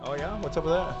Oh yeah? What's up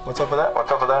with that? What's up with that?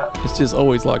 What's up with that? It's just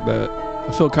always like that.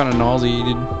 I feel kind of nauseated.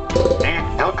 You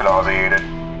look nauseated.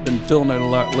 Been feeling it a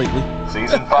lot lately.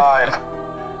 Season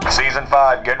 5. Season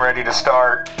 5, getting ready to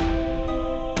start. Do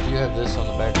you have this on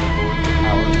the back of the board for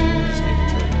hours? You just need to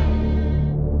turn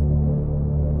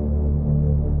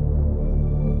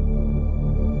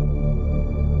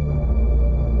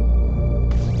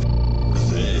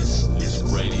it. This is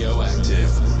Radioactive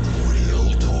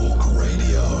Real Talk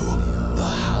Radio, the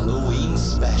Halloween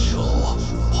special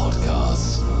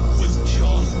podcast with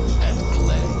John and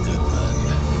Glenn Goodman.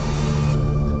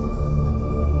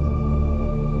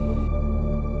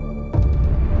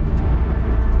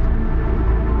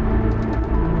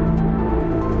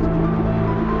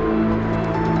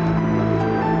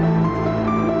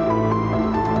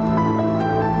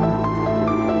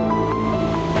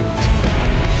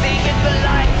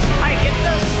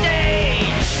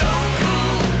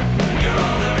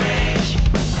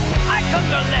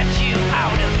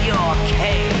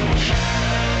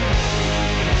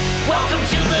 Welcome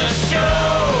to the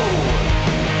show.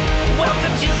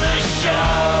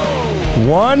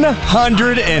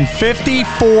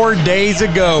 154 days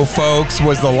ago, folks,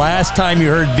 was the last time you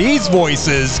heard these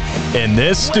voices in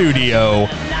this studio.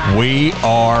 We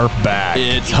are back.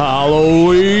 It's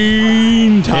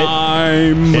Halloween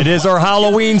time. It is our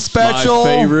Halloween special.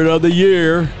 My favorite of the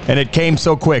year. And it came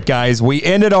so quick, guys. We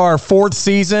ended our 4th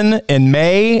season in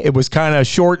May. It was kind of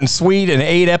short and sweet, an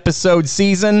 8-episode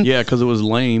season. Yeah, because it was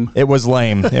lame. It was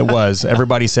lame. It was.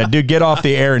 Everybody said, dude, get off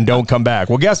the air and don't come back.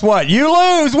 Well, guess what? You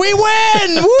lose. We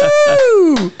win.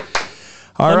 Woo!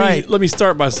 All right. Let me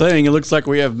start by saying it looks like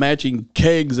we have matching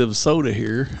kegs of soda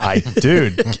here.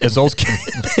 Dude, is those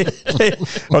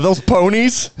are those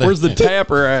ponies? Where's the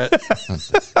tapper at?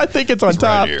 I think it's on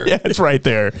top. Right here. Yeah, it's right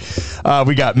there.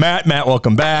 We got Matt. Matt,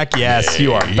 welcome back. Yes,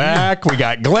 you are back. We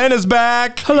got Glenn is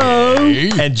back. Hello.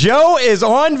 And Joe is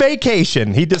on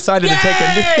vacation. He decided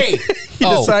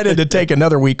to take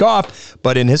another week off,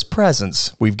 but in his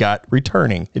presence, we've got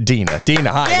returning Dina.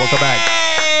 Dina, hi, welcome back.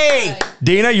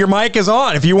 Dina, your mic is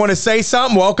on. If you want to say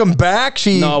something, welcome back.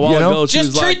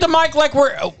 Just treat the mic like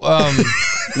we're a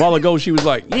while ago she was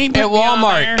like, at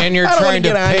Walmart and you're trying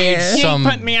to page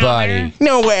somebody.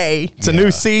 No way. It's a new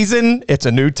season. It's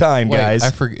a new time, guys. I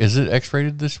forget. Is it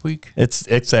X-rated this week?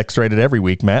 It's X-rated every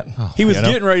week, Matt. He was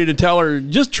getting ready to tell her,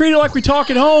 just treat it like we talk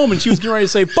at home, and she was getting ready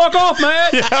to say, fuck off,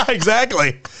 Matt. Yeah,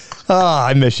 exactly.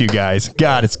 I miss you guys.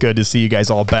 God, it's good to see you guys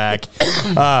all back.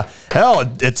 Hell,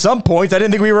 at some points, I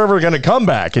didn't think we were ever going to come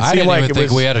back. I didn't even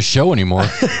think we had a show anymore.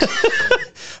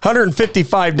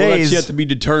 155 days. Well, that's yet to be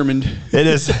determined. It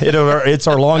is. It's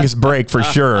our longest break for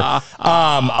sure. A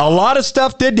lot of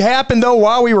stuff did happen, though,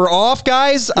 while we were off,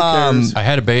 guys. I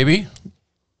had a baby.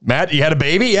 Matt, you had a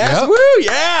baby? Yes. Yep. Woo,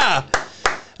 yeah.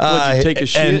 Would you take a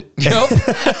shit? Nope.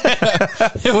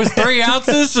 It was 3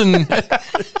 ounces and...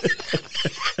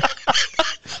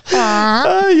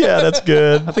 yeah, that's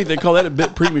good. I think they call that a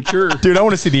bit premature. Dude, I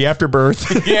want to see the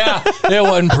afterbirth. Yeah, it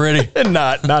wasn't pretty.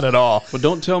 Not at all. Well,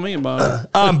 don't tell me about it.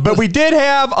 But we did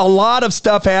have a lot of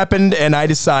stuff happened, and I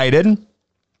decided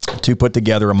to put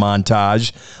together a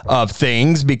montage of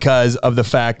things because of the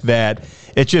fact that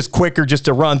it's just quicker just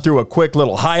to run through a quick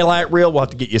little highlight reel. We'll have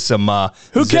to get you some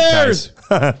Who cares?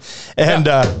 And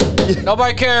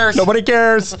Nobody cares. Nobody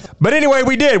cares. But anyway,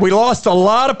 we did. We lost a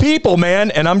lot of people, man.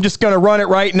 And I'm just going to run it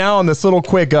right now on this little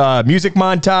quick music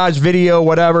montage, video,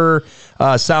 whatever,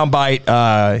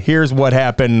 soundbite. Here's what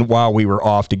happened while we were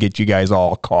off to get you guys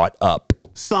all caught up.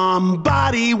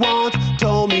 Somebody once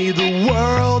told me the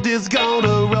world is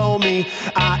gonna roll me.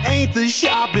 I ain't the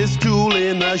sharpest tool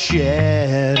in the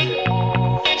shed.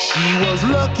 She was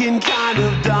looking kind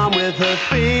of dumb with her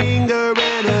finger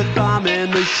and her thumb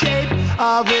in the shape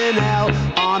of an L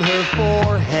on her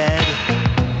forehead.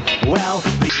 Well,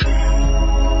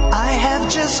 I have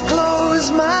just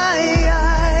closed my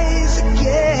eyes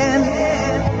again.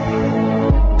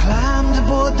 Climbed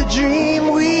aboard the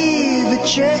dream with a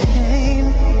chain.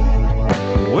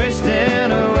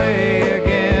 Wasting away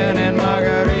again in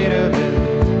Margaritaville.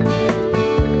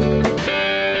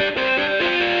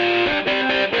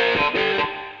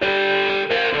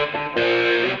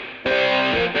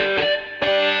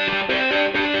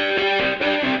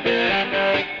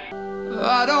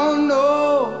 I don't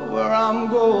know where I'm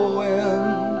going,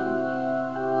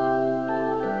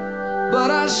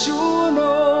 but I sure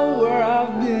know where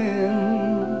I've been.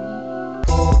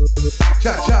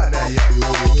 Shot now, yeah.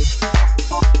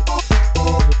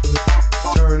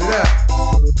 Turn it up.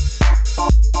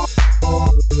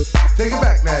 Take it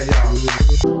back now,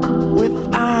 y'all. With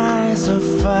eyes of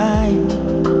fire,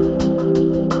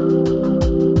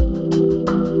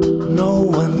 no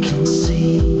one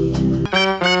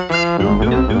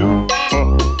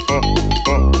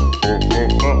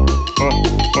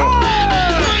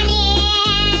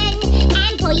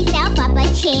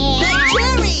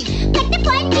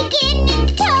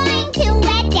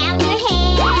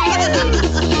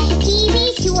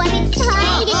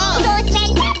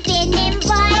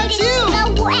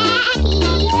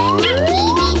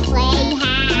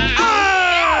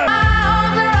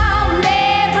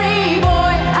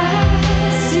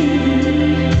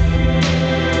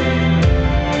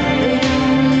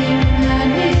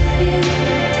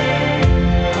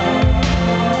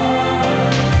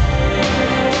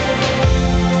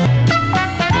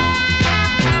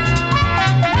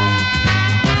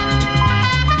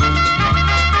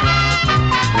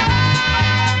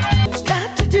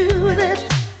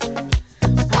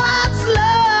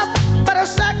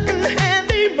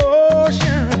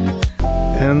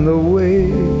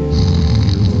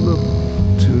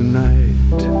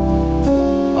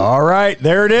right,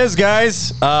 there it is,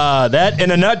 guys. That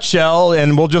in a nutshell,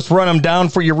 and we'll just run them down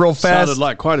for you real fast. Sounded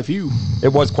like quite a few. It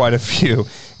was quite a few.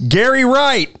 Gary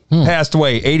Wright passed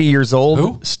away, 80 years old.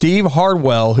 Who? Steve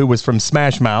Hardwell, who was from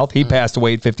Smash Mouth, he passed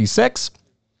away at 56.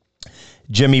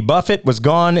 Jimmy Buffett was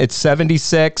gone at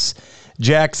 76.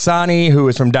 Jack Sani, who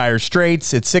was from Dire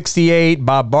Straits, at 68.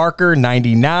 Bob Barker,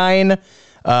 99.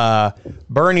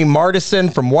 Bernie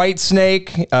Martison from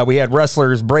Whitesnake. We had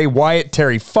wrestlers Bray Wyatt,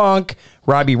 Terry Funk,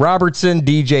 Robbie Robertson,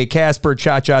 DJ Casper,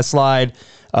 Cha-Cha Slide,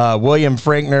 William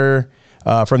Frankner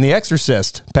from The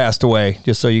Exorcist passed away,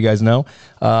 just so you guys know.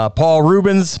 Paul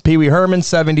Rubens, Pee Wee Herman,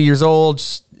 70 years old.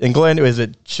 And Glenn, is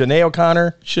it Sinead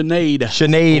O'Connor?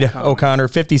 Sinead O'Connor,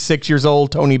 56 years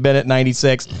old. Tony Bennett,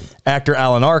 96. Actor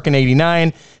Alan Arkin,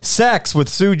 89. Sex with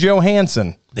Sue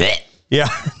Johansson. Yeah,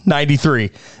 93.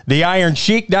 The Iron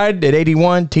Sheik died at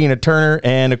 81. Tina Turner,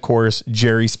 and of course,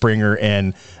 Jerry Springer.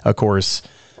 And of course,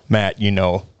 Matt, you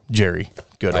know Jerry.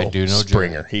 Good old I do know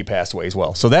Springer. Jerry. He passed away as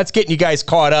well. So that's getting you guys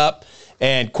caught up.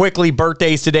 And quickly,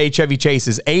 birthdays today. Chevy Chase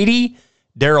is 80.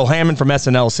 Daryl Hammond from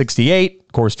SNL, 68.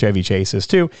 Of course, Chevy Chase is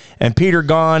too. And Peter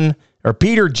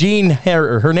Gene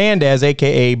Hernandez,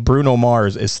 a.k.a. Bruno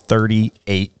Mars, is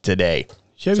 38 today.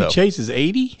 Chevy Chase is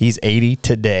 80? He's 80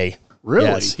 today. Really?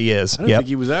 Yes, he is. I didn't think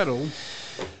he was that old.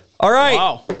 All right.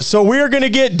 Wow. So we're going to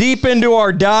get deep into our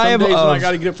Some dive days when I of...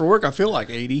 got to get up for work, I feel like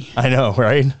 80. I know,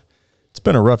 right? It's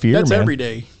been a rough year, That's man. every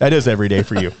day. That is every day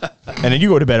for you. And then you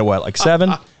go to bed at what, like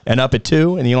 7? And up at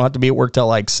 2? And you don't have to be at work till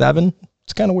like 7?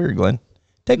 It's kind of weird, Glenn.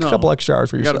 Take a couple extra hours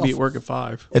for You yourself. got to be at work at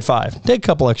 5. At 5. Take a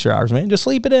couple extra hours, man. Just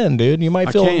sleep it in, dude. You might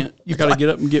I feel... can't. You got to get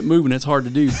up and get moving. It's hard to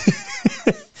do.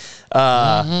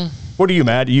 What are you,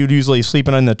 Matt? You usually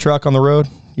sleeping in the truck on the road?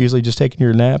 Usually just taking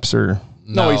your naps or...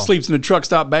 No, he sleeps in the truck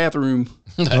stop bathroom.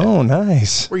 Oh,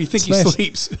 nice. Where you think It's he nice.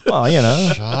 sleeps? Well, you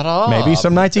know. Shut up. Maybe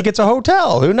some nights he gets a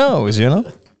hotel. Who knows, you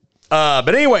know?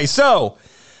 But anyway, so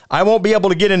I won't be able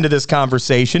to get into this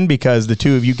conversation because the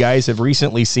two of you guys have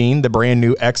recently seen the brand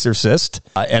new Exorcist.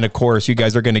 And of course, you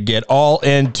guys are going to get all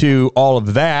into all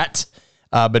of that.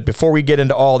 But before we get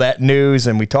into all that news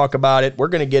and we talk about it, we're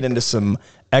going to get into some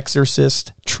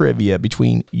Exorcist trivia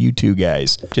between you two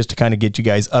guys, just to kind of get you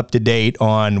guys up to date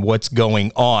on what's going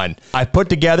on. I put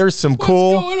together some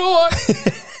cool... What's going on?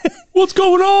 What's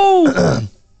going on?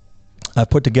 I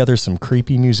put together some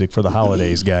creepy music for the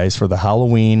holidays, guys, for the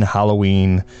Halloween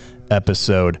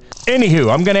episode. Anywho,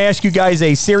 I'm going to ask you guys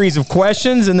a series of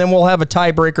questions, and then we'll have a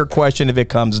tiebreaker question if it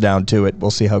comes down to it.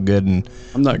 We'll see how good and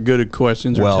I'm not good at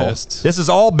questions or well. tests. This is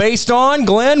all based on,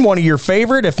 Glenn, one of your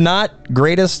favorite, if not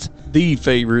greatest, The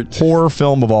favorite. horror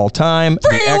film of all time.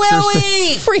 Free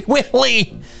Willy! Free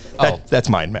Willy! That's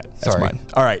mine, Matt. That's Sorry. mine.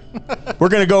 All right. We're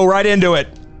going to go right into it.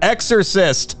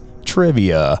 Exorcist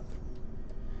trivia.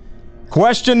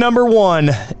 Question number 1.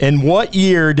 In what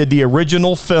year did the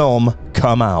original film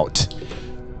come out?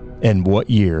 In what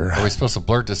year? Are we supposed to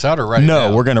blurt this out or write it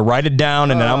down? No, we're going to write it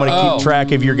down, and then I'm going to keep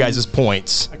track of your guys'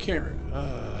 points. I can't.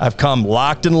 I've come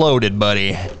locked and loaded,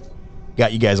 buddy.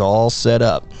 Got you guys all set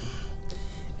up.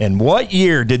 In what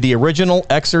year did the original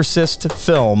Exorcist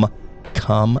film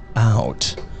come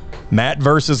out? Matt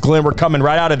versus Glenn. We're coming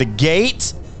right out of the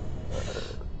gate.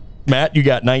 Matt, you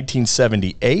got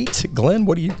 1978. Glenn,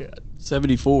 what do you got?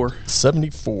 74.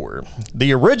 74.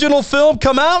 The original film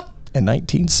come out in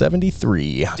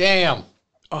 1973. Damn.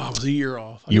 Oh, I was a year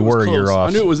off. I You knew it was were a year close. off.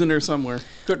 I knew it was in there somewhere.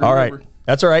 Couldn't All remember. right.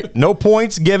 That's all right. No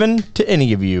points given to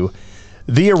any of you.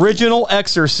 The original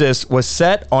Exorcist was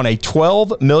set on a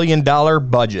 $12 million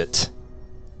budget.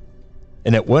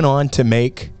 And it went on to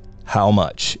make how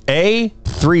much? A,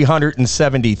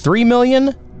 $373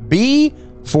 million, B,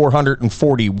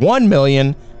 $441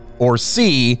 million, or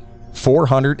C,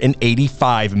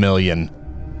 $485 million.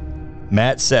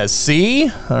 Matt says C.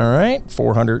 All right,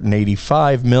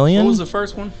 $485 million. What was the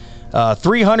first one?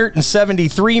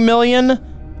 $373 million,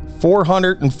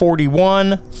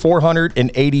 441,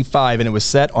 485, and it was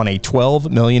set on a $12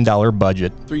 million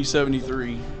budget.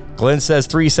 373. Glenn says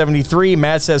 373,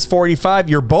 Matt says 45.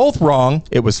 You're both wrong.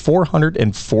 It was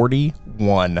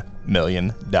 $441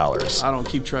 million. I don't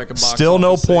keep track of box Still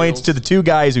no office points sales. to the two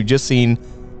guys who just seen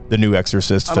the new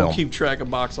Exorcist I film. don't keep track of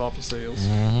box office sales.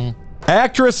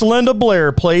 Actress Linda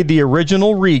Blair played the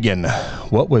original Regan.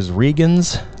 What was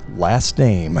Regan's last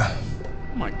name? Oh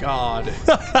my God.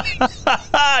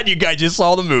 You guys just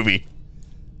saw the movie.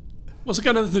 What's it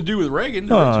got nothing to do with Reagan?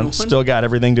 The original one? Still got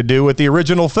everything to do with the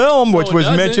original film, which it was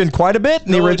doesn't. mentioned quite a bit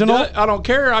in the No, it original. I don't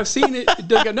care. I've seen it. It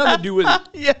doesn't got nothing to do with it.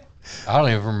 Yeah. I don't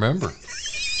even remember.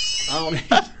 I don't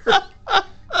either.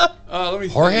 Let me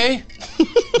Jorge?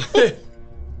 Think.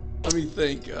 Let me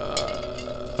think.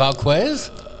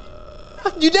 Valquez?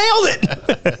 You nailed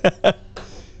it.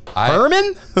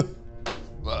 Herman?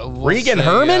 We'll Regan say,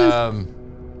 Herman?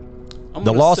 I'm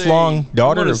The gonna lost say- long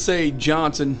daughter I'm going of- to say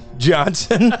Johnson.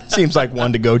 Johnson. Seems like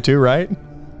one to go to, right?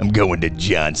 I'm going to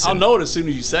Johnson. I'll know it as soon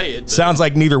as you say it. but Sounds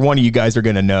like neither one of you guys are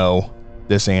going to know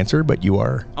this answer, but you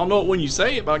are. I'll know it when you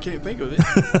say it, but I can't think of it.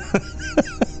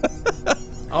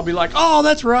 I'll be like, oh,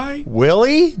 that's right.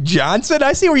 Willie Johnson?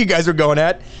 I see where you guys are going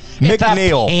at. It's a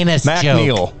McNeil. penis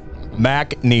McNeil.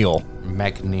 McNeil.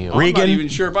 McNeil. I'm Regan. not even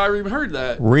sure if I even heard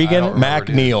that. Regan I don't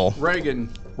remember, McNeil.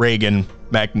 Reagan.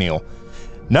 McNeil.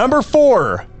 Number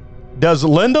 4. Does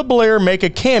Linda Blair make a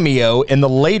cameo in the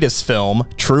latest film,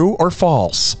 True or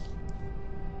False?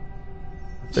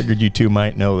 Figured you two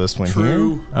might know this one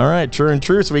True. here. All right, true and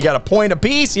true. So we got a point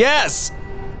apiece. Yes.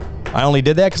 I only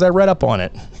did that because I read up on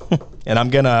it. And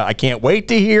I can't wait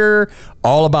to hear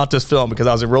all about this film because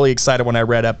I was really excited when I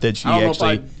read up that she I don't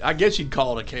actually. know if I guess you'd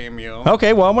call it a cameo.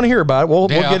 Okay, well, I want to hear about it. We'll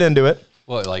Yeah. get into it.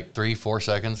 What, like 3-4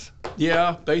 seconds?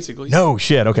 Yeah, basically. No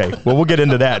shit. Okay. Well, we'll get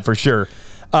into that for sure.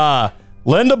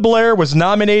 Linda Blair was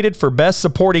nominated for Best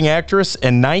Supporting Actress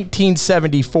in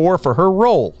 1974 for her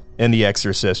role in The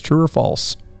Exorcist. True or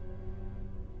false?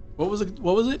 What was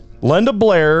it? Linda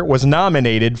Blair was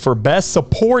nominated for Best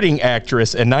Supporting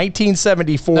Actress in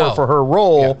 1974 No. for her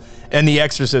role in The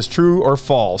Exorcist. True or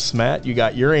false? Matt, you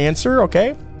got your answer.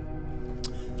 Okay.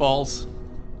 False.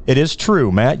 It is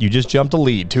true, Matt. You just jumped a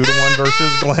lead. 2-1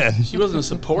 versus Glenn. She wasn't a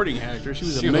supporting actor. She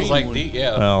was She a main was like one.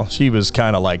 yeah. Well, she was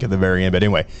kind of like at the very end, but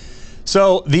anyway.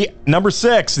 So the number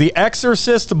 6, The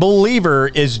Exorcist Believer,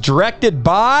 is directed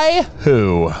by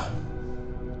who?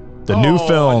 The new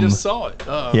film. I just saw it.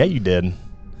 Yeah, you did.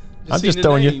 I'm seen just the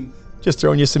throwing name.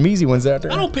 you some easy ones out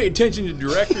there. I don't pay attention to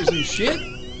directors and shit.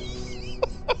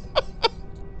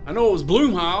 I know it was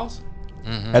Blumhouse.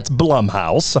 That's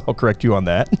Blumhouse. I'll correct you on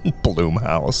that.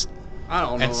 Blumhouse. I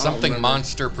don't know. And something I don't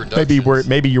Monster Productions.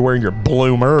 Maybe you're wearing your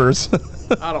bloomers.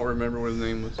 remember. I don't remember what his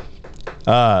name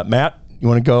was. Matt, you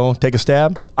want to go take a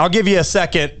stab? I'll give you a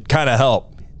second kind of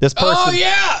help. This person. Oh,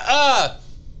 yeah.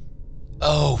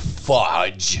 Oh,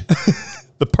 fudge.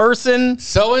 The person.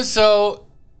 So-and-so.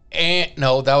 And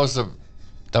no, that was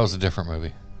a different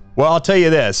movie. Well, I'll tell you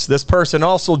this. This person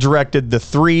also directed the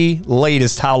 3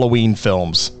 latest Halloween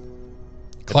films.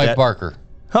 Clive Barker.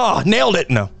 Oh, nailed it.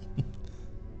 No.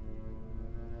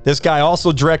 This guy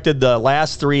also directed the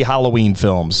last 3 Halloween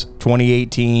films,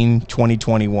 2018,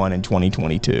 2021, and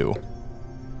 2022.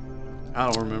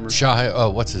 I don't remember.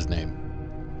 What's his name?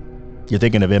 You're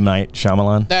thinking of M. Night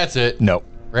Shyamalan? That's it. No.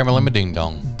 Ramalima Ding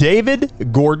Dong. David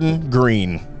Gordon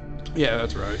Green. Yeah,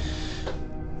 that's right.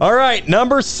 All right,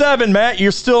 number 7, Matt.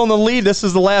 You're still in the lead. This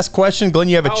is the last question. Glenn,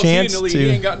 you have a How was he in chance the lead? to. He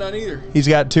ain't got none either. He's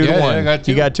got 2 to Yeah, 1. I got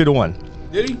 2. He got 2 to 1.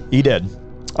 Did he? He did.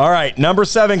 All right, number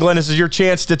 7, Glenn. This is your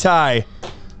chance to tie.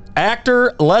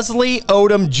 Actor Leslie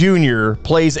Odom Jr.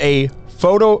 plays a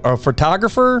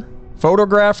photographer,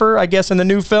 I guess, in the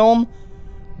new film.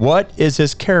 What is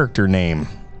his character name?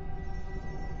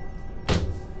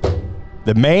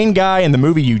 The main guy in the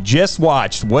movie you just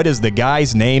watched. What is the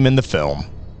guy's name in the film?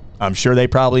 I'm sure they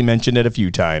probably mentioned it a few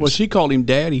times. Well, she called him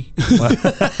Daddy.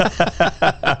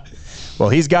 Well,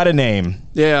 he's got a name.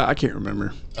 Yeah, I can't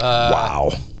remember.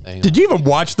 Wow. Damn. Did you even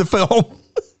watch the film?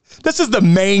 This is the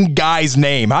main guy's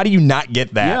name. How do you not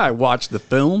get that? Yeah, I watched the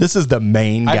film. This is the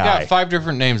main I guy. got 5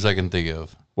 different names I can think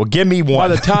of. Well, give me By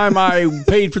one. the time I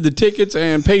paid for the tickets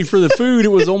and paid for the food, it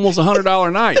was almost $100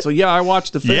 a night. So yeah, I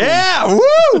watched the film. Yeah,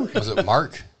 woo! Was it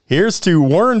Mark? Here's to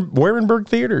Warrenburg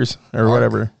Theaters or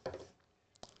whatever.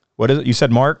 What is it? You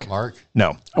said Mark? Mark?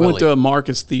 No. I went to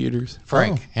Marcus Theaters.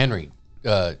 Frank? Henry?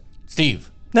 Steve?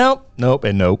 Nope.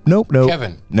 Kevin.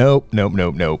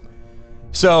 Nope.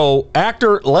 So,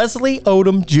 actor Leslie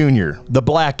Odom Jr., the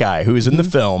black guy who is in the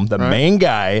film, the main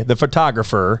guy, the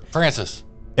photographer. Francis?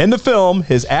 In the film,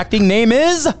 his acting name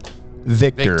is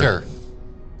Victor. Victor.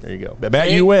 There you go.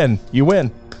 Matt, you win.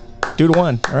 2 to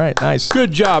 1. All right, nice.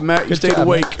 Good job, Matt. You stayed job,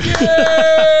 awake.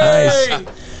 Nice.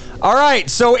 All right,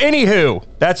 so anywho,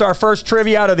 that's our first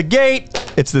trivia out of the gate.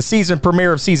 It's the season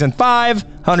premiere of season 5,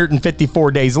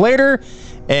 154 days later.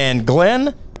 And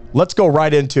Glenn, let's go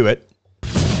right into it.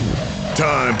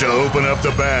 Time to open up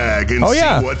the bag and see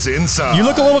what's inside. You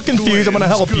look a little confused. I'm going to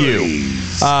help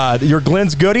Goodies. you. Your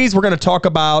Glenn's Goodies, we're going to talk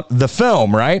about the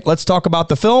film, right? Let's talk about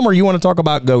the film, or you want to talk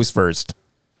about Ghost first?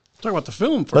 Talk about the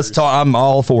film first. Let's talk. I'm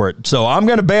all for it. So I'm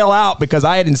going to bail out because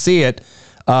I didn't see it.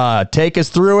 Take us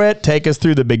through it. Take us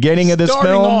through the beginning of this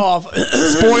Starting film. off.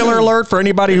 Spoiler alert for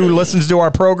anybody who listens to our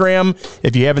program.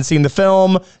 If you haven't seen the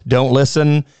film, don't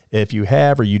listen. If you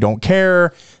have or you don't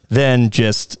care, then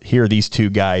just hear these 2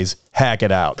 guys hack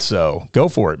it out. So go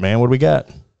for it, man. What do we got?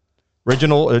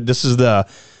 Original. This is the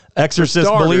Exorcist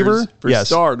Believer. For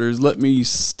starters, let me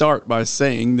start by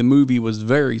saying the movie was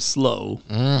very slow.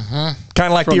 Kind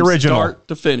of like the original. From start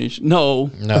to finish. No,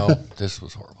 this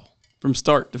was horrible. From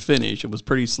start to finish, it was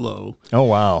pretty slow. Oh,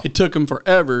 wow. It took them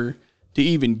forever to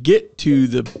even get to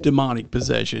the demonic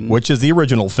possession. Which is the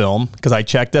original film, because I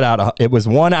checked it out. It was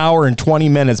 1 hour and 20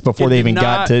 minutes before they even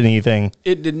got to anything.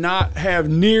 It did not have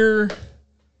near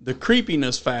the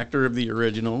creepiness factor of the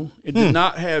original. It did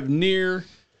not have near,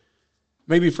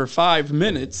 maybe for 5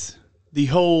 minutes, the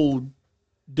whole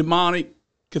demonic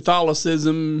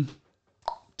Catholicism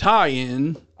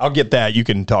tie-in. I'll get that. You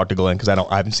can talk to Glenn, because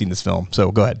I haven't seen this film,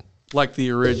 so go ahead. Like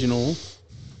the original.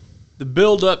 The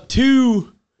build up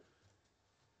to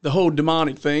the whole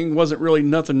demonic thing wasn't really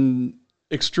nothing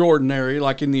extraordinary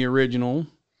like in the original.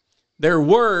 There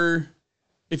were,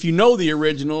 if you know the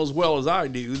original as well as I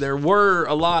do, there were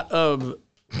a lot of...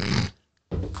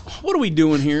 What are we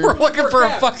doing here? We're looking for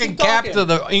a fucking cap to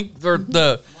the ink or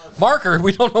the marker.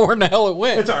 We don't know where in the hell it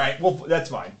went. It's all right. Well, that's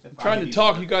fine. I'm trying to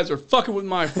talk. You guys are fucking with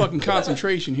my fucking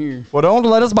concentration here. Well, don't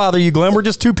let us bother you, Glenn. We're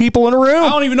just two people in a room. I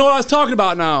don't even know what I was talking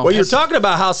about now. Well, you're talking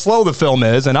about how slow the film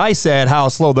is, and I said how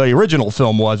slow the original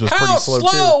film was pretty slow, too.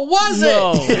 How slow was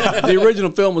it? No, the original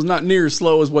film was not near as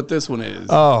slow as what this one is.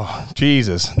 Oh,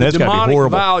 Jesus. That's got to be demonic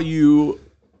horrible. value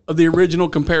of the original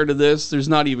compared to this, there's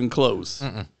not even close.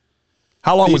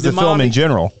 How long was the film in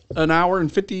general? An hour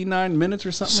and 59 minutes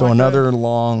or something So like another that.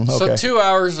 long... Okay. So 2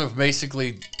 hours of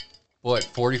basically,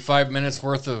 45 minutes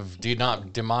worth of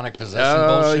demonic possession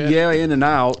bullshit? Yeah, in and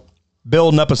out.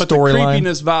 Building up a But the storyline.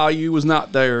 creepiness value was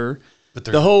not there. But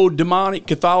the whole demonic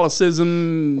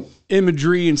Catholicism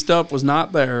imagery and stuff was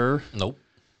not there. Nope.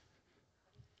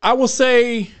 I will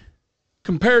say,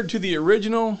 compared to the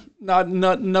original,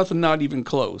 nothing, not even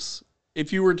close.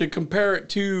 If you were to compare it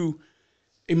to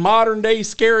a modern day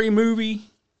scary movie,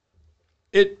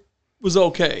 it was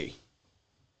okay.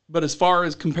 But as far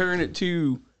as comparing it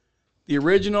to the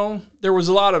original, there was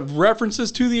a lot of references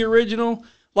to the original.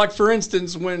 Like, for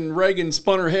instance, when Reagan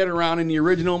spun her head around in the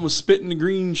original and was spitting the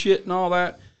green shit and all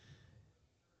that,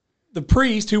 the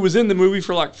priest, who was in the movie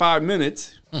for like 5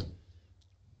 minutes,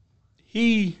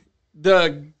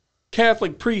 the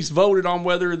Catholic priest voted on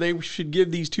whether they should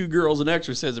give these two girls an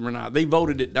exorcism or not. They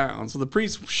voted it down. So the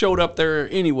priest showed up there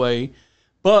anyway,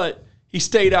 but he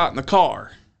stayed out in the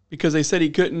car because they said he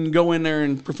couldn't go in there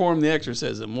and perform the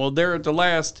exorcism. Well, there at the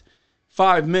last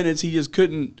 5 minutes, he just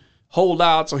couldn't hold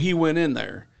out, so he went in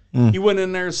there. He went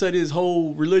in there and said his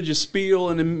whole religious spiel,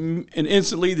 and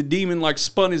instantly the demon like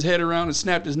spun his head around and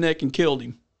snapped his neck and killed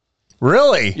him.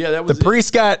 Really? Yeah, that was the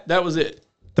priest got... That was it.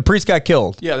 The priest got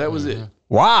killed? Yeah, that was it.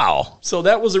 Wow. So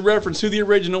that was a reference to the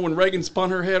original when Reagan spun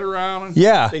her head around.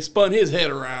 Yeah. They spun his head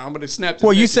around, but it snapped his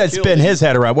Well, neck you and said killed spin him. his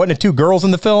head around. Wasn't it two girls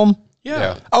in the film?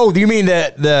 Yeah. Oh, you mean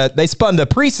that they spun the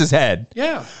priest's head?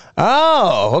 Yeah.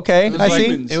 Oh, okay. I see.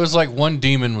 demons. It was like one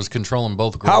demon was controlling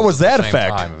both girls. How was at the that same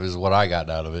effect? Time, is what I got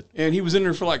out of it. And he was in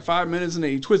there for like 5 minutes, and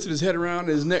he twisted his head around, and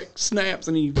his neck snaps,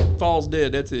 and he falls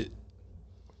dead. That's it.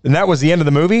 And that was the end of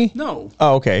the movie? No.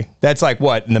 Oh, okay. That's like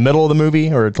what, in the middle of the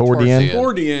movie or toward the end?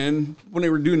 Toward the end, when they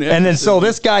were doing that. And then so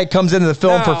this guy comes into the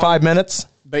film for Now- 5 minutes?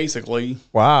 Basically.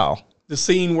 Wow. The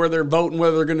scene where they're voting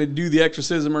whether they're going to do the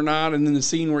exorcism or not, and then the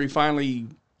scene where he finally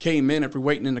came in after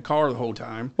waiting in the car the whole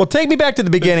time. Well, take me back to the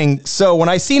beginning. So when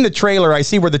I seen the trailer, I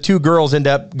see where the two girls end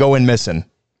up going missing.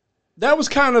 That was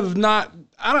kind of not...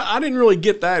 I didn't really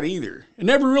get that either. It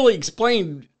never really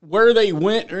explained where they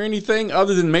went or anything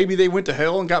other than maybe they went to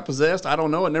hell and got possessed. I don't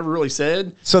know. It never really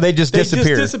said. So they just disappeared.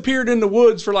 They just disappeared in the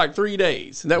woods for like 3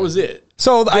 days. That was it.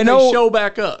 So Then I know... they show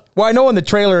back up. Well, I know in the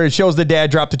trailer it shows the dad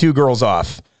drop the two girls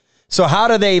off. So how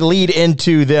do they lead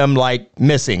into them like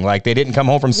missing? Like they didn't come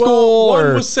home from school? Well, one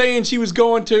or was saying she was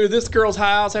going to this girl's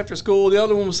house after school. The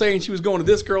other one was saying she was going to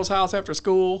this girl's house after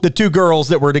school. the two girls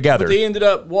that were together? They ended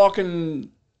up walking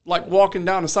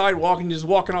down the sidewalk and just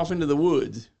walking off into the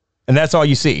woods. And that's all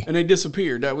you see? And they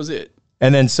disappeared. That was it.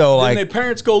 And then so Then like... their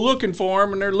parents go looking for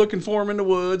them, and they're looking for them in the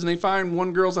woods, and they find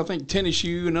one girl's, I think, tennis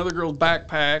shoe, another girl's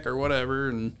backpack or whatever,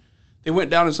 and they went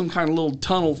down in some kind of little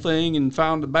tunnel thing and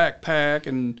found the backpack,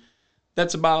 and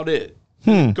that's about it.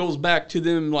 It goes back to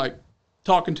them, like,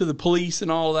 talking to the police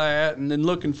and all that, and then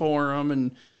looking for them,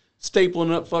 and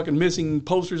stapling up fucking missing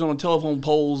posters on telephone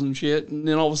poles and shit, and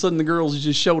then all of a sudden the girls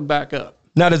just showed back up.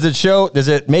 Now, does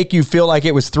it make you feel like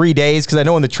it was 3 days? Because I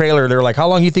know in the trailer, they're like, how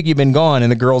long do you think you've been gone?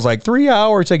 And the girl's like, 3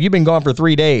 hours. It's like, you've been gone for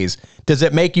 3 days. Does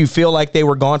it make you feel like they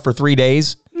were gone for 3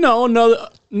 days? No,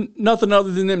 nothing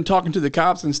other than them talking to the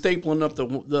cops and stapling up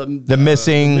the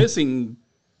missing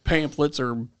pamphlets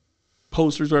or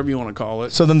posters, whatever you want to call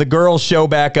it. So then the girls show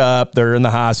back up. They're in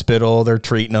the hospital. They're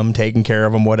treating them, taking care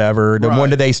of them, whatever. Then when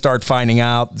do they start finding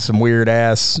out some weird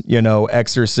ass,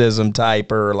 exorcism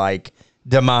type or like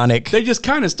demonic? They just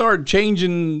kind of started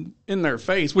changing in their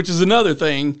face, which is another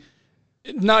thing.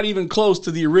 Not even close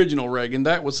to the original Regan.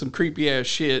 That was some creepy ass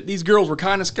shit. These girls were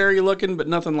kind of scary looking, but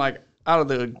nothing like out of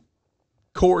the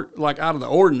court, like out of the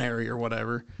ordinary or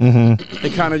whatever. Mm-hmm. They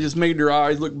kind of just made their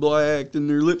eyes look black and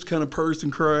their lips kind of pursed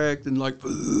and cracked and like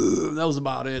that was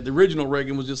about it. The original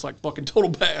Regan was just like fucking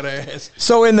total badass.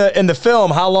 So in the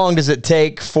film, how long does it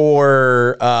take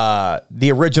for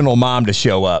the original mom to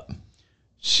show up?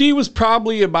 She was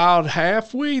probably about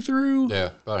halfway through. Yeah,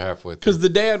 about halfway through. Because the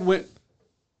dad went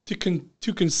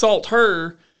to consult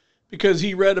her because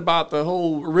he read about the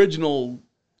whole original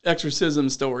exorcism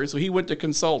story. So he went to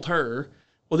consult her.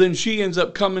 Well, then she ends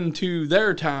up coming to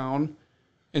their town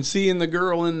and seeing the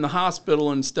girl in the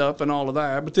hospital and stuff and all of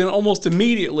that. But then almost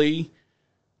immediately,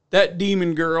 that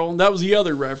demon girl, that was the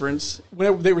other reference.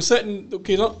 Whenever they were setting,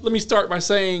 okay, let me start by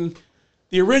saying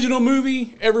the original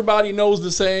movie, everybody knows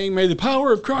the saying, may the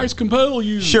power of Christ compel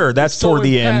you. Sure, that's toward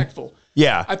the end.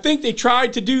 Yeah. I think they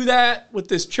tried to do that with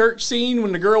this church scene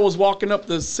when the girl was walking up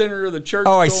the center of the church.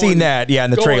 Oh, I seen that. Yeah,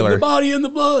 in the trailer. The body and the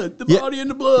blood. The body and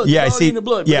the blood. Yeah, the body I see. And the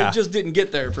blood. Yeah. But it just didn't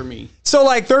get there for me. So,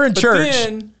 like, they're in church.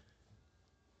 Then,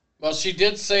 well, she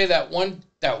did say that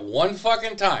one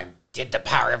fucking time. Did the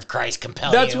power of Christ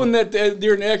compel that's you? when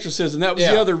during the exorcism. That was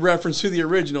the other reference to the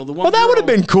original. The one well, that would have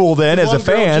been cool then as a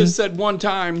fan. Just said one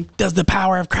time, does the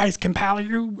power of Christ compel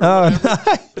you? But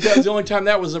that was the only time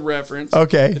that was a reference.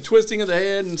 Okay. The twisting of the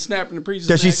head and snapping the priest's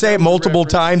Does she neck, say it multiple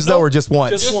times, though, or just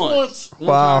once? Just once. One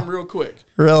time real quick.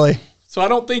 Really? So I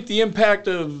don't think the impact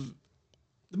of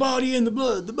the body and the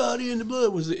blood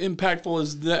was impactful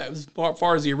as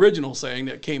far as the original saying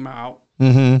that came out.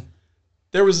 Mm-hmm.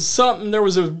 There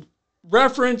was a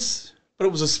reference, but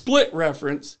it was a split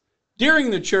reference. During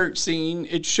the church scene,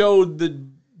 it showed the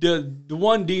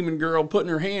one demon girl putting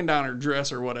her hand on her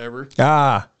dress or whatever.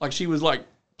 Ah. Like she was like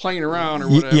playing around or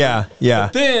whatever. Yeah.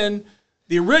 But then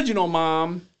the original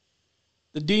mom,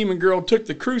 the demon girl, took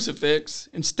the crucifix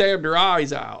and stabbed her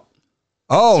eyes out.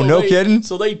 Oh, so kidding.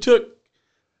 So they took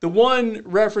the one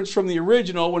reference from the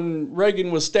original when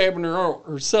Regan was stabbing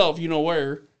herself, you know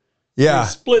where. Yeah. They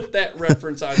split that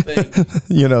reference, I think.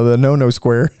 The no-no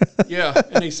square. Yeah,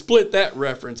 and they split that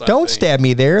reference, Don't stab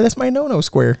me there. That's my no-no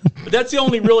square. But that's the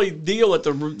only really deal that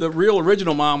the real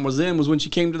original mom was in was when she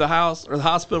came to the house or the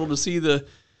hospital to see the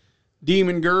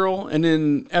demon girl, and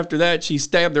then after that she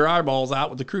stabbed their eyeballs out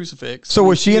with the crucifix. So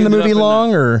was she in the movie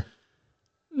long or?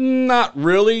 Not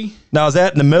really. Now is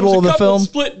that in the middle of the film?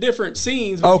 Split different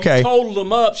scenes. But if you totaled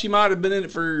them up, she might have been in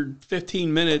it for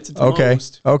 15 minutes at the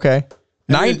most. Okay.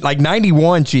 Like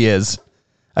 91 she is.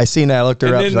 I seen that. I looked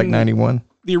her up. She's like 91.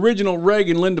 The original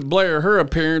Regan, Linda Blair, her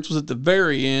appearance was at the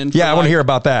very end. Yeah, I want to hear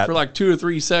about that. For like 2 or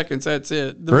 3 seconds, that's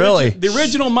it. Really? The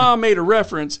original mom made a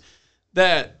reference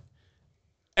that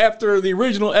after the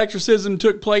original exorcism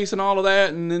took place and all of that,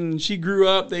 and then she grew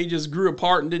up, they just grew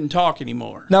apart and didn't talk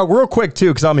anymore. Now, real quick, too,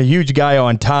 because I'm a huge guy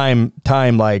on time,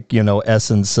 like,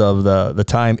 essence of the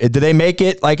time. Did they make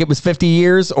it like it was 50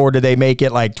 years, or did they make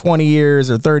it like 20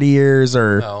 years or 30 years?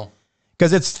 Or No.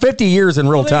 Because it's 50 years in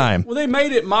real time. Well, they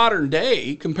made it modern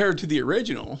day compared to the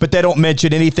original. But they don't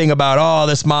mention anything about,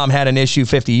 this mom had an issue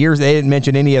 50 years. They didn't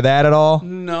mention any of that at all?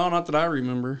 No, not that I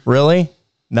remember. Really?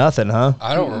 Nothing, huh?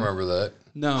 I don't remember that.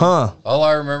 No. Huh. All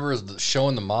I remember is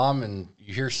showing the mom, and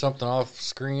you hear something off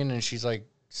screen, and she's like,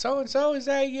 "So-and-so, is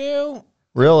that you?"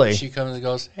 Really? And she comes and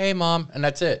goes, "Hey, Mom," and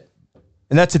that's it.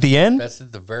 And that's at the end? That's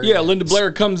at the very end. Linda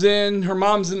Blair comes in. Her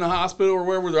mom's in the hospital or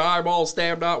wherever, with her eyeballs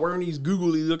stabbed out, wearing these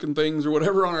googly-looking things or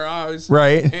whatever on her eyes.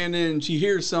 Right. And then she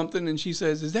hears something, and she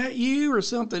says, "Is that you?" or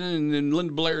something. And then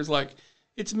Linda Blair's like,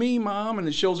 "It's me, Mom." And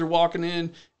it shows her walking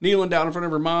in, kneeling down in front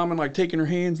of her mom and like taking her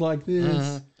hands like this.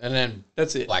 Mm-hmm. And then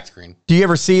that's it. Black screen. Do you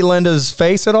ever see Linda's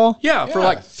face at all? Yeah, for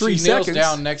like 3 seconds. She kneels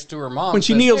down next to her mom. When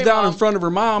she kneels down in front of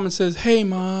her mom and says, "Hey,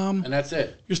 Mom." And that's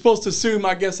it. You're supposed to assume,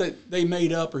 I guess, that they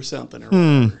made up or something. Or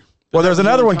whatever. Well, there's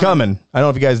another one coming. I don't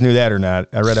know if you guys knew that or not.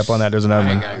 I read up on that. There's another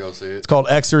one. I gotta go see it. It's called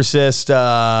Exorcist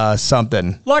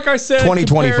something. Like I said,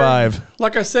 2025.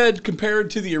 Compared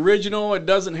to the original, it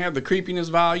doesn't have the creepiness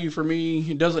value for me.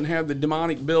 It doesn't have the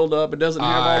demonic buildup. It doesn't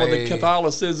have all of the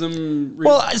Catholicism.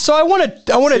 Well, so I want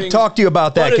to talk to you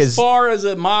about that. But as far as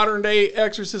a modern day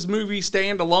Exorcist movie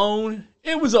standalone,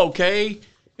 it was okay.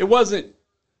 It wasn't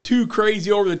too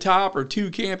crazy over the top or too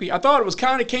campy. I thought it was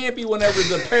kind of campy whenever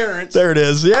the parents. There it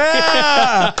is.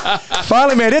 Yeah.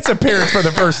 Finally made its appearance for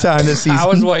the first time this season. I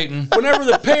was waiting. Whenever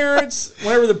the parents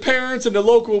and the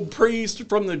local priest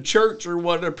from the church or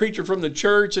what, a preacher from the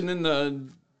church, and then the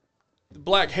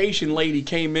black Haitian lady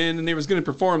came in and they was going to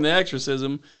perform the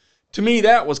exorcism. To me,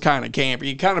 that was kind of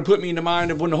campy. It kind of put me in the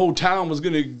mind of when the whole town was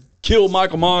going to kill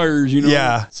Michael Myers, you know?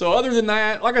 Yeah. So other than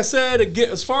that, like I said, again,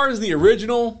 as far as the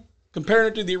original, comparing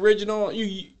it to the original,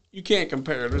 you can't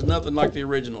compare. There's nothing like the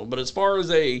original. But as far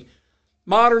as a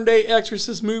modern day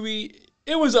Exorcist movie,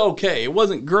 it was okay. It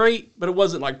wasn't great, but it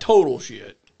wasn't like total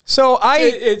shit. So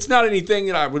it's not anything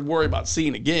that I would worry about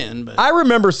seeing again. But I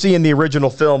remember seeing the original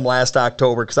film last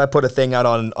October because I put a thing out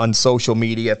on social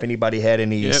media if anybody had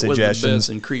any suggestions. It was the best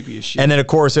and creepiest shit. And then, of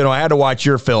course, I had to watch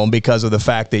your film because of the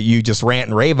fact that you just rant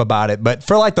and rave about it. But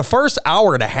for like the first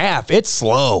hour and a half, it's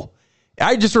slow.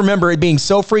 I just remember it being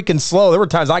so freaking slow. There were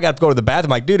times I got to go to the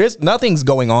bathroom like, dude, nothing's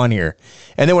going on here.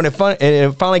 And then when it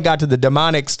finally got to the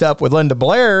demonic stuff with Linda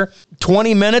Blair,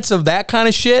 20 minutes of that kind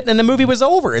of shit, and the movie was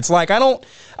over. It's like, I don't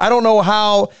know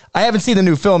how. I haven't seen the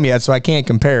new film yet, so I can't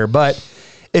compare. But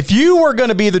if you were going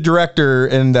to be the director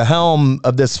and the helm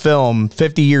of this film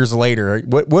 50 years later,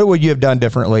 what would you have done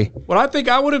differently? What I think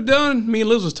I would have done, me and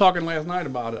Liz was talking last night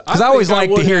about it. Because I always like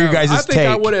to hear you guys' take. I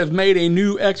think I would have made a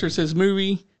new Exorcist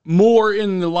movie more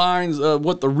in the lines of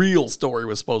what the real story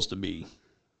was supposed to be.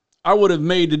 I would have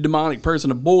made the demonic person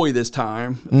a boy this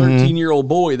time, a 13-year-old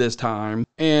boy this time,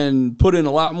 and put in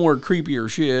a lot more creepier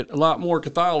shit, a lot more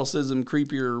Catholicism,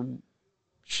 creepier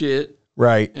shit.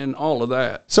 Right. And all of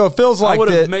that. So it feels like I would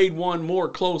have made one more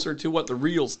closer to what the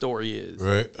real story is.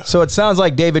 Right. So it sounds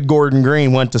like David Gordon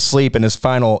Green went to sleep in his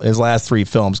last three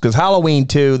films, because Halloween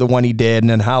 2, the one he did, and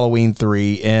then Halloween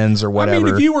 3 ends or whatever. I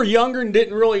mean, if you were younger and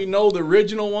didn't really know the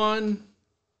original one,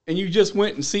 and you just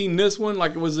went and seen this one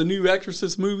like it was a new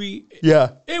Exorcist movie,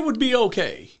 yeah, it would be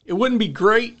okay. It wouldn't be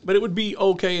great, but it would be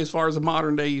okay as far as a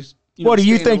modern day. What do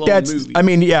you think that's? Movie. I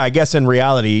mean, yeah, I guess in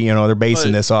reality, they're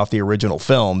basing this off the original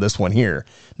film, this one here.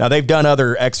 Now, they've done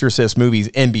other Exorcist movies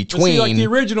in between. See, like the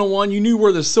original one, you knew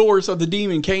where the source of the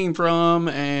demon came from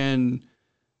and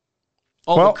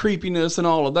all the creepiness and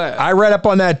all of that. I read up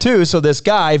on that too. So this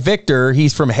guy, Victor,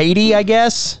 he's from Haiti, I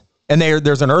guess. And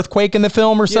there's an earthquake in the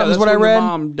film or something is what I read. The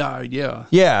mom died, yeah.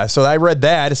 Yeah, so I read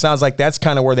that. It sounds like that's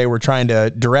kind of where they were trying to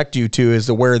direct you to, is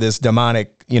to where this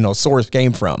demonic, source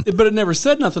came from. But it never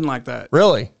said nothing like that.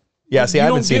 Really? Yeah, see, I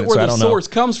haven't seen it, so I don't know. You don't get where the source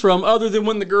comes from, other than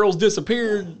when the girls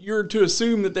disappeared, you're to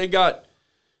assume that they got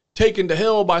taken to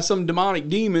hell by some demonic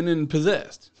demon and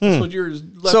possessed. That's what you're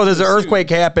left So does to the assume. earthquake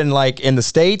happen like in the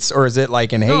States, or is it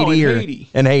like in Haiti? Haiti.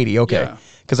 In Haiti, okay. Yeah.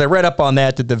 Because I read up on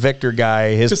that the Victor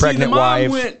guy, his pregnant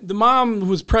wife. The mom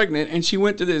was pregnant, and she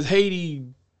went to this Haiti,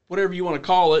 whatever you want to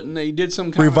call it, and they did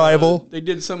some kind revival. They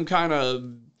did some kind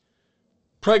of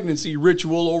pregnancy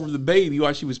ritual over the baby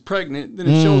while she was pregnant. Then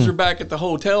it shows her back at the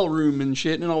hotel room and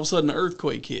shit, and then all of a sudden an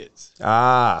earthquake hits.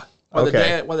 Ah,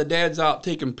 okay. While the dad's out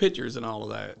taking pictures and all of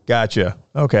that. Gotcha.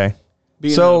 Okay.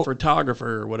 Being a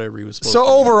photographer or whatever he was supposed to be.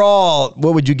 So overall,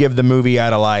 what would you give the movie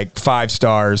out of like 5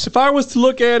 stars? If I was to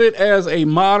look at it as a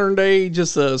modern day,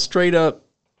 just a straight up,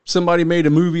 somebody made a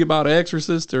movie about an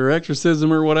exorcist or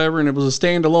exorcism or whatever, and it was a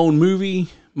standalone movie,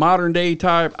 modern day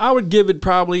type, I would give it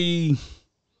probably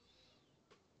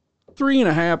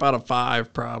 3.5 out of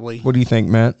 5, probably. What do you think,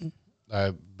 Matt?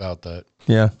 About that.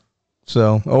 Yeah.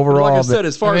 So overall, like I said,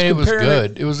 as far as it was comparing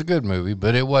good. It was a good movie,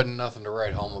 but it wasn't nothing to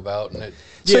write home about. And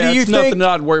so yeah, do you it's think, nothing that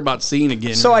I'd worry about seeing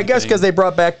again. So I guess because they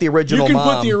brought back the original You can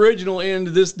mom. put the original into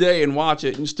this day and watch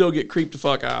it and still get creeped the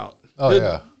fuck out. Oh,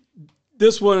 yeah.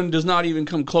 This one does not even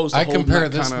come close to I compare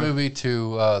that this kinda movie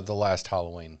to the last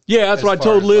Halloween. Yeah, that's what I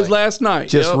told Liz last night.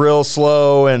 Just real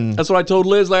slow and... That's what I told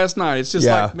Liz last night. It's just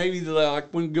like maybe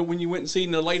like when you went and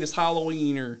seen the latest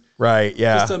Halloween or... Right,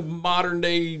 yeah. Just a modern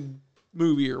day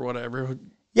movie or whatever.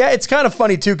 Yeah, it's kind of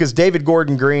funny, too, because David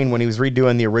Gordon Green, when he was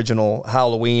redoing the original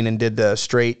Halloween and did the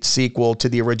straight sequel to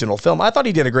the original film, I thought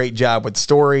he did a great job with the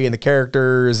story and the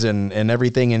characters and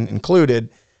everything included.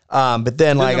 But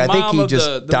then, I think he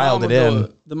just dialed it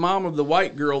in. The mom of the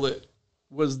white girl that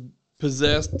was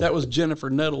possessed, that was Jennifer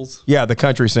Nettles. Yeah, the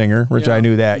country singer, which I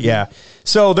knew that, yeah.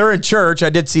 So they're in church. I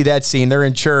did see that scene. They're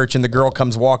in church, and the girl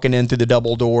comes walking in through the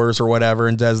double doors or whatever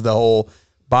and does the whole...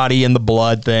 body in the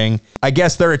blood thing. I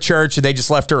guess they're at church and they just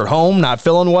left her at home, not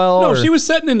feeling well. No, she was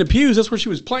sitting in the pews. That's where she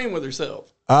was playing with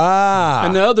herself. Ah.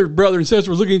 And the other brother and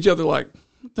sister was looking at each other like,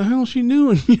 what the hell is she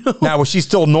doing? Now, was she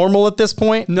still normal at this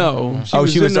point? No.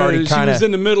 She was already kind of... She was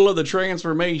in the middle of the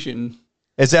transformation.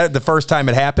 Is that the first time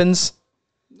it happens?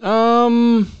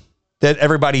 that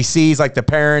everybody sees, like the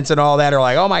parents and all that are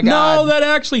like, oh my God. No, that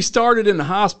actually started in the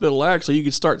hospital. Actually, you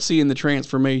could start seeing the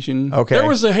transformation. Okay. There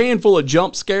was a handful of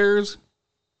jump scares.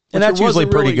 And that's usually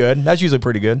pretty good. That's usually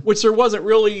pretty good. Which there wasn't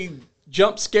really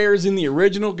jump scares in the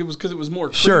original. It was because it was more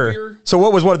creepier. Sure. So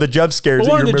what was one of the jump scares?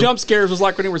 Well, one of the jump scares was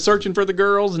like when they were searching for the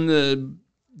girls, and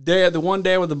the one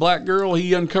dad with the black girl,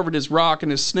 he uncovered this rock,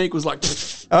 and his snake was like,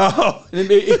 oh,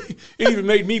 and it even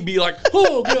made me be like,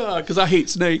 oh God, because I hate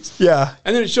snakes. Yeah.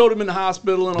 And then it showed him in the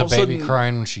hospital, and all of a sudden,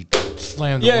 crying when she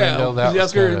slammed the window.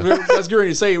 That's going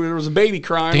to say there was a baby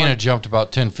crying. Dina jumped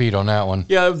about 10 feet on that one.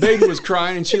 Yeah, the baby was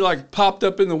crying, and she like popped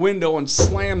up in the window and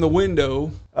slammed the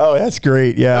window. Oh, that's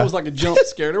great. Yeah. That was like a jump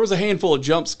scare. There was a handful of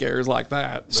jump scares like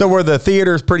that. So were the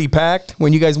theaters pretty packed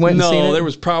when you guys went and seen it? No, there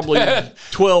was probably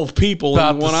 12 people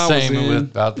in the one I was in.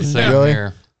 About the same Really?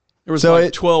 here. There was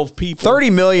like 12 people. 30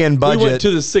 million budget. We went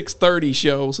to the 6:30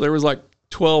 show, so there was like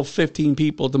 12, 15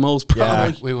 people at the most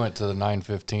probably. We went to the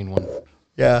 9:15 one.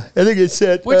 Yeah, I think it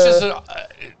said. Which is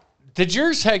did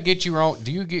yours get your own?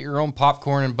 Do you get your own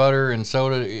popcorn and butter and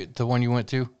soda? The one you went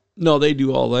to? No, they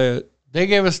do all that. They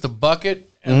gave us the bucket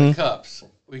and the cups.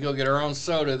 We go get our own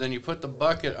soda. Then you put the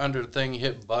bucket under the thing. You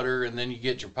hit butter, and then you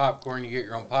get your popcorn. You get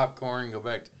your own popcorn. You go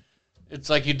back. It's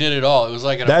like you did it all. It was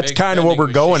like that's kind of what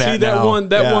we're going at now.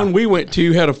 That one we went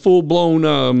to had a full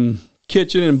blown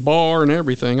kitchen and bar and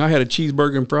everything. I had a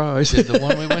cheeseburger and fries. Did the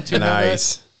one we went to?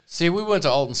 Nice. See, we went to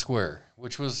Alton Square,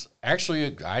 which was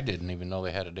actually, I didn't even know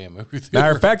they had a damn movie theater.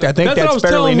 Matter of fact, I think that's what I was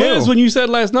fairly telling new. Liz when you said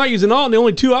last night using Alton. The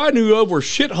only two I knew of were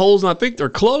shitholes, and I think they're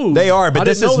closed. They are, but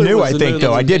this is new, I think,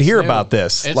 though. I did hear about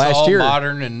this last year. It's all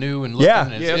modern and new and looking.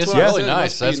 Yeah. It's really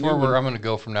nice. That's where I'm going to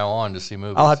go from now on to see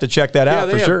movies. I'll have to check that out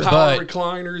for sure. Power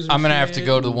recliners. I'm going to have to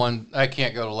go to the one. I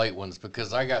can't go to late ones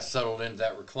because I got settled into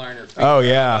that recliner. Oh,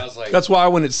 yeah. I was like, that's why I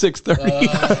went at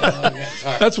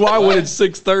 6:30. That's why I went at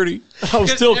 6:30. I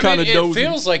was still kind of dozing. It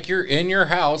feels like you're in your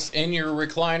house, in your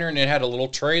recliner, and it had a little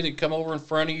tray that come over in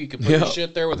front of you. You could put your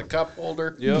shit there with a cup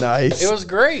holder. Nice. It was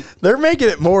great. They're making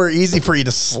it more easy for you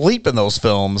to sleep in those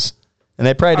films. And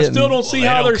they probably didn't. I still don't see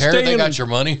how they're staying. They got your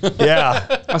money.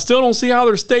 Yeah. I still don't see how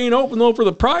they're staying open though for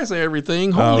the price of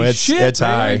everything. Holy shit! It's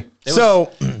high.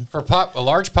 So for a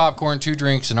large popcorn, 2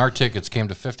 drinks, and our tickets came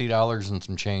to $50 and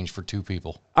some change for 2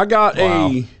 people. I got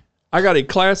a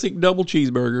classic double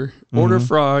cheeseburger, order of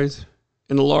fries,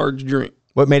 and a large drink.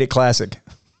 What made it classic?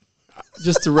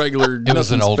 Just a regular. It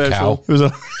was an old cow. It was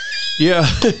a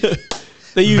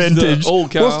They used vintage. The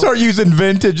old cow. We'll start using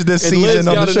vintage this season Liz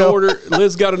on the show.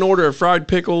 Liz got an order of fried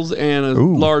pickles and a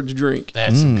large drink.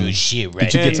 That's some good shit,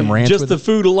 right? Did you get some ranch? Just with the it?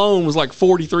 food alone was like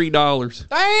 $43.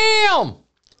 Damn!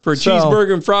 For a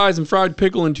cheeseburger and fries and fried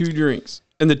pickle and 2 drinks.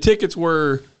 And the tickets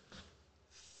were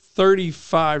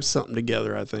 35 something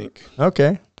together, I think.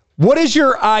 Okay. What is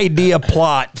your idea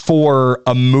plot for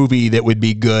a movie that would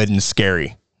be good and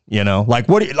scary? You know, like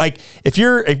if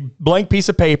you're a blank piece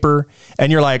of paper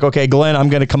and you're like, okay, Glenn, I'm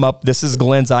going to come up. This is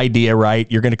Glenn's idea, right?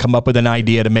 You're going to come up with an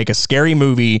idea to make a scary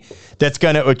movie that's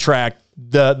going to attract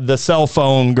the cell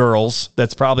phone girls.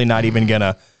 That's probably not even going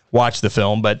to watch the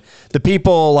film, but the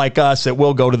people like us that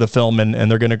will go to the film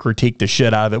and they're going to critique the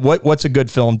shit out of it. What's a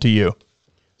good film to you?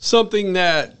 Something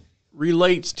that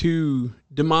relates to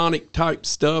demonic type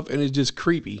stuff and is just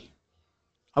creepy.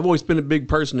 I've always been a big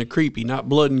person of creepy, not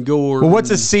blood and gore. Well,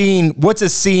 what's a scene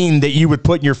that you would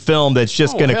put in your film that's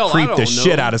just going to creep the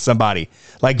shit out of somebody?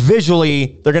 Like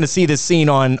visually, they're going to see this scene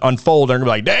unfold and they're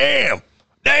going to be like,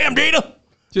 damn, Dina,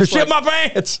 you shit my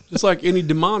pants. Just like any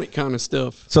demonic kind of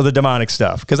stuff. So the demonic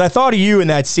stuff. Because I thought of you in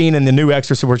that scene in The New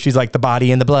Exorcist where she's like, the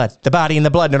body and the blood,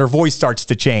 and her voice starts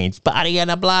to change. Body and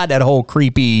the blood, that whole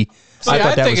creepy.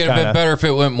 I think it'd have been better if it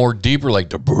went more deeper,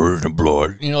 like the bird and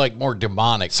blood, like more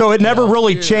demonic. So it never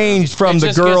really changed from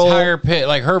the girl. Gets higher pitch,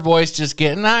 like her voice just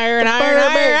getting higher and higher and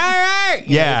higher.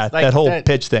 Yeah, like that whole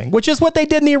pitch thing, which is what they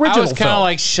did in the original. I was kind of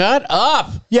like, shut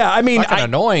up. Yeah, I mean,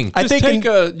 annoying. I think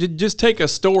just take a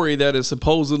story that is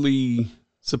supposedly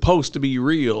supposed to be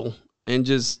real and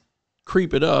just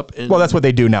creep it up. And well, that's what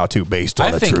they do now too, based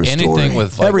on a true story.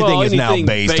 Everything is now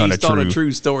based on a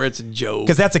true story. It's a joke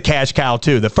because that's a cash cow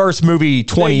too. The first movie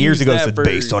 20 years ago said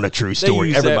based on a true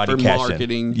story. Everybody cashed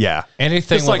in. Yeah,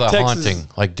 anything with a haunting,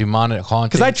 like demonic haunting.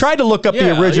 Because I tried to look up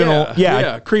the original.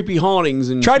 Yeah, creepy hauntings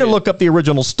and tried to look up the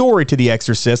original story to The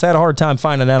Exorcist. I had a hard time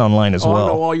finding that online as well. I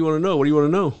know all you want to know. What do you want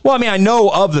to know? Well, I mean, I know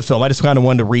of the film. I just kind of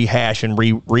wanted to rehash and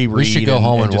reread. We should go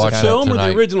home and watch the film or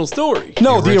the original story.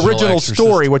 No, the original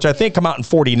story, which I think come out in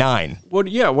 49. What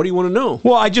do you want to know?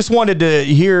 Well, I just wanted to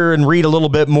hear and read a little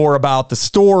bit more about the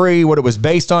story, what it was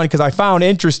based on, because I found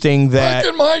interesting that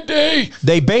Back in my day.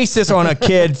 they based this on a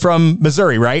kid from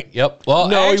Missouri, right? Yep. Well,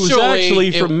 No, he was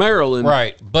actually from Maryland.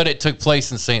 Right, but it took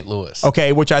place in St. Louis.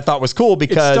 Okay, which I thought was cool It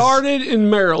because started in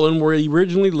Maryland where he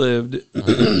originally lived.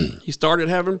 He started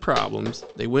having problems.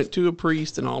 They went to a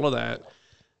priest and all of that.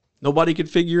 Nobody could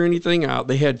figure anything out.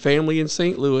 They had family in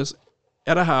St. Louis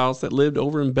at a house that lived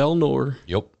over in Belnor.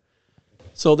 Yep.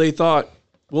 So they thought,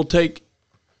 we'll take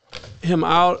him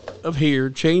out of here,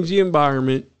 change the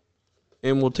environment,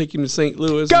 and we'll take him to St.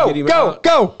 Louis and get him out.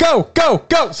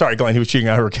 Go. Sorry, Glenn, he was shooting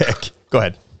out her kick. Go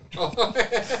ahead.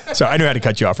 Sorry, I knew I had to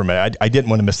cut you off for a minute. I didn't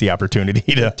want to miss the opportunity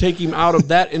to Take him out of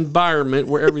that environment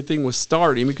where everything was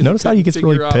starting. Because notice how he gets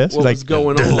really pissed. What was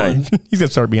going on? He's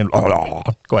gonna start being.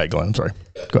 Go ahead, Glenn. I'm sorry.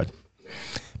 Go ahead.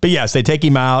 But yes, they take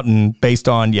him out, and based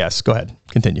on yes, go ahead,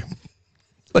 continue.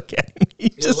 Look at him.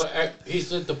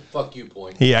 He's at the fuck you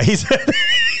point. Yeah, he's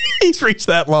reached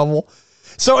that level.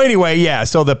 So anyway, yeah.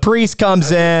 So the priest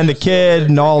comes in, the kid,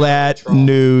 and all that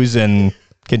news, and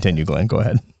continue, Glenn. Go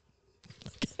ahead.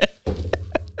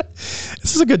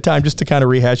 This is a good time just to kind of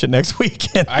rehash it next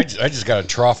weekend. I just got a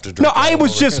trough to drink. No, I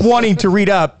was just wanting to read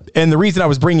up, and the reason I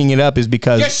was bringing it up is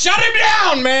because You shut him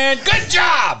down, man. Good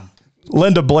job.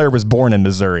 Linda Blair was born in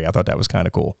Missouri. I thought that was kind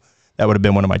of cool. That would have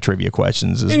been one of my trivia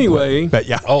questions. Anyway. But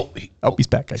yeah. He's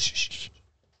back, guys. Shh.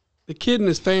 The kid and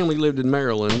his family lived in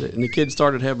Maryland, and the kid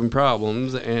started having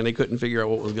problems, and they couldn't figure out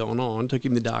what was going on. Took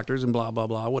him to doctors and blah, blah,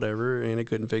 blah, whatever, and they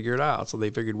couldn't figure it out. So they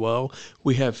figured, well,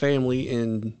 we have family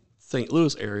in St.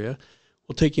 Louis area.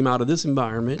 We'll take him out of this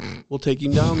environment. We'll take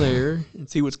him down there and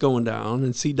see what's going down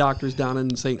and see doctors down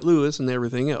in St. Louis and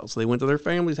everything else. So they went to their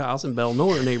family's house in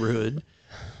Belnor neighborhood,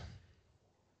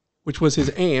 which was his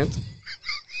aunt.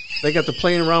 They got to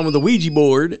playing around with the Ouija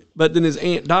board, but then his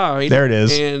aunt died. There it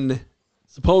is. And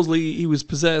supposedly he was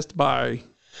possessed by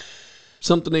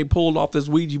something they pulled off this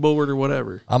Ouija board or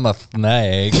whatever. I'm a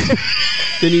snag.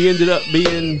 Then he ended up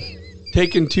being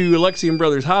taken to Alexian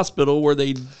Brothers Hospital where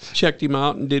they checked him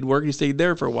out and did work. He stayed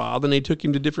there for a while. Then they took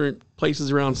him to different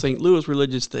places around St. Louis,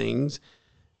 religious things.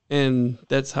 And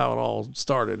that's how it all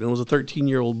started. And it was a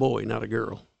 13-year-old boy, not a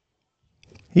girl.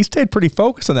 He stayed pretty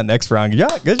focused on that next round.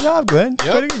 Good job, Glenn.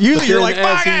 Yep. Usually you're like,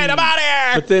 fuck it, I'm out of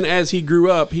here. But then as he grew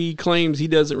up, he claims he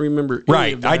doesn't remember any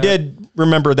Right. of that. I did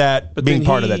remember that But being then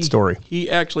part of that story. He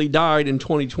actually died in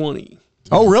 2020.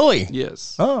 Oh, really?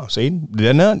 Yes. Oh, see,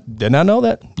 did not know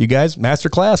that. You guys, master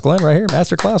class, Glenn, right here.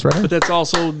 Master class, right here. But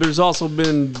there's also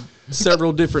been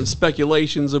several different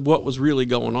speculations of what was really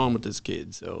going on with this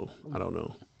kid. So I don't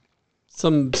know.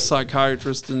 Some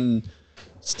psychiatrist and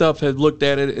stuff had looked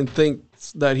at it and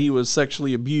thinks that he was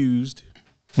sexually abused.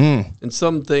 And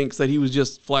some thinks that he was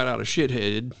just flat out a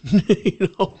shithead, you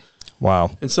know.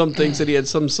 Wow. And some thinks that he had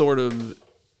some sort of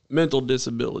mental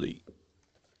disability.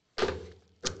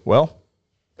 Well,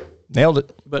 nailed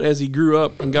it. But as he grew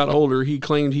up and got older, he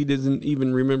claimed he didn't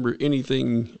even remember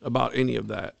anything about any of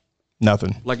that.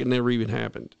 Nothing. Like it never even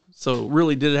happened. So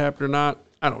really, did it happen or not?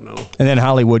 I don't know. And then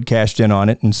Hollywood cashed in on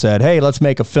it and said, hey, let's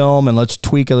make a film and let's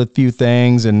tweak a few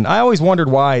things. And I always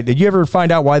wondered why. Did you ever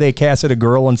find out why they casted a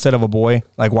girl instead of a boy?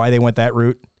 Like why they went that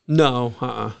route? No,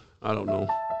 I don't know.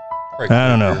 I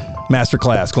don't know. Master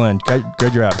class, Glenn. Good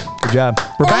job. Good job.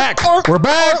 We're back. We're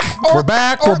back. We're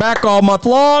back. We're back all month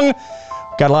long.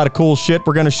 Got a lot of cool shit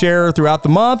we're going to share throughout the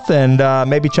month, and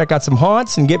maybe check out some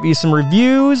haunts and give you some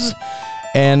reviews.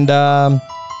 And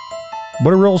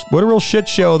what a real shit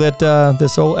show that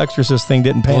this old Exorcist thing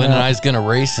didn't pay. Glenn and I's going to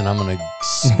race, and I'm going to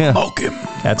smoke him.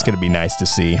 That's going to be nice to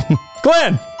see.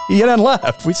 Glenn, you done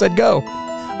left. We said go.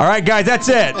 All right, guys, that's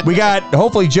it. We got,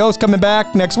 hopefully Joe's coming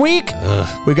back next week.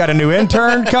 We got a new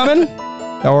intern coming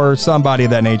or somebody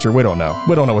of that nature. We don't know.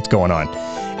 We don't know what's going on.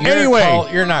 Anyway.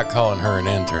 You're not calling her an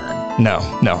intern. No,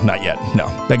 not yet.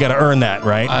 No, they got to earn that,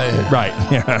 right? Right.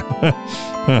 Yeah.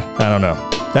 I don't know.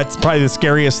 That's probably the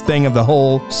scariest thing of the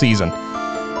whole season.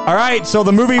 All right, so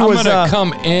the movie was... I'm going to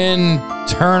come in,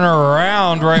 turn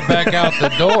around, right back out the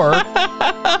door.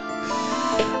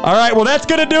 All right, well, that's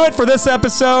going to do it for this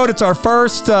episode. It's our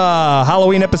first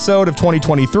Halloween episode of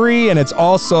 2023, and it's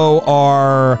also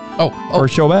our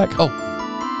first show back.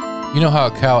 Oh, you know how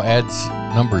a cow adds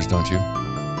numbers, don't you?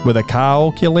 With a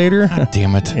calculator? God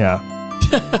damn it. Yeah.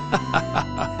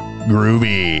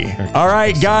 Groovy. All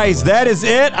right, guys, that is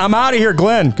it. I'm out of here.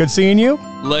 Glenn, good seeing you.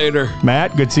 Later.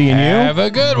 Matt, good seeing you. Have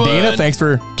a good one. Dina, thanks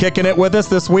for kicking it with us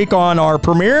this week on our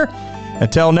premiere.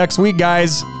 Until next week,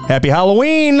 guys, happy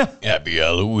Halloween. Happy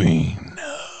Halloween.